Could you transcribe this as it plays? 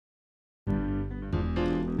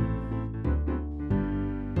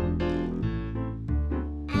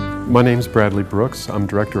My name's Bradley Brooks. I'm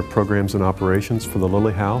Director of Programs and Operations for the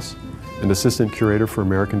Lilly House and Assistant Curator for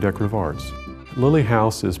American Decorative Arts. Lilly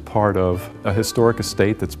House is part of a historic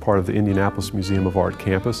estate that's part of the Indianapolis Museum of Art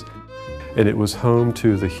campus, and it was home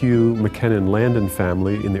to the Hugh McKinnon Landon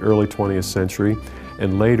family in the early 20th century,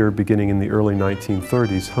 and later, beginning in the early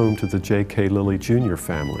 1930s, home to the J.K. Lilly Jr.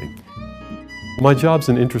 family. My job's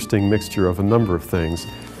an interesting mixture of a number of things.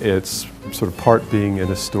 It's sort of part being an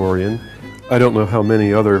historian. I don't know how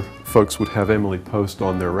many other folks would have Emily Post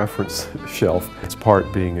on their reference shelf. It's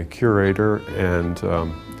part being a curator and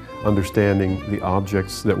understanding the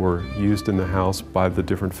objects that were used in the house by the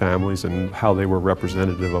different families and how they were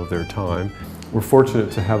representative of their time. We're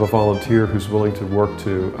fortunate to have a volunteer who's willing to work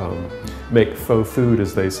to make faux food,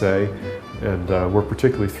 as they say, and we're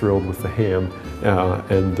particularly thrilled with the ham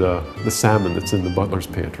and the salmon that's in the butler's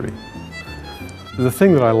pantry. The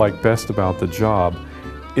thing that I like best about the job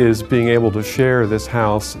is being able to share this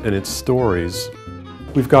house and its stories.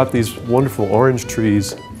 We've got these wonderful orange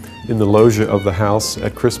trees in the loggia of the house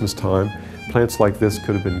at Christmas time. Plants like this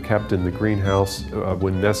could have been kept in the greenhouse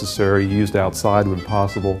when necessary, used outside when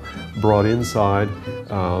possible, brought inside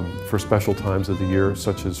for special times of the year,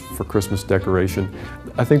 such as for Christmas decoration.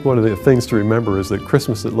 I think one of the things to remember is that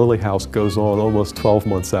Christmas at Lilly House goes on almost 12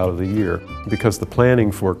 months out of the year, because the planning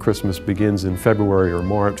for Christmas begins in February or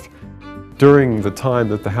March. During the time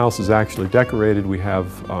that the house is actually decorated, we have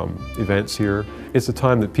events here. It's a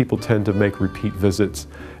time that people tend to make repeat visits,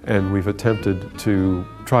 and we've attempted to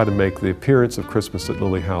try to make the appearance of Christmas at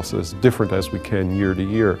Lilly House as different as we can year to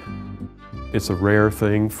year. It's a rare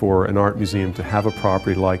thing for an art museum to have a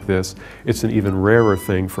property like this. It's an even rarer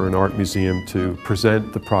thing for an art museum to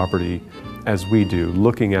present the property as we do,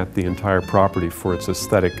 looking at the entire property for its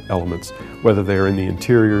aesthetic elements, whether they're in the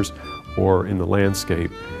interiors or in the landscape.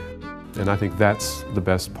 And I think that's the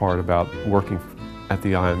best part about working at the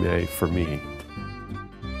IMA for me.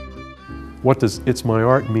 What does "it's my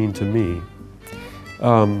art" mean to me?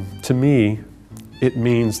 To me, it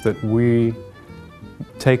means that we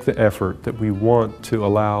take the effort, that we want to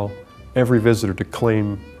allow every visitor to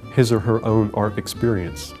claim his or her own art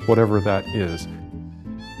experience, whatever that is.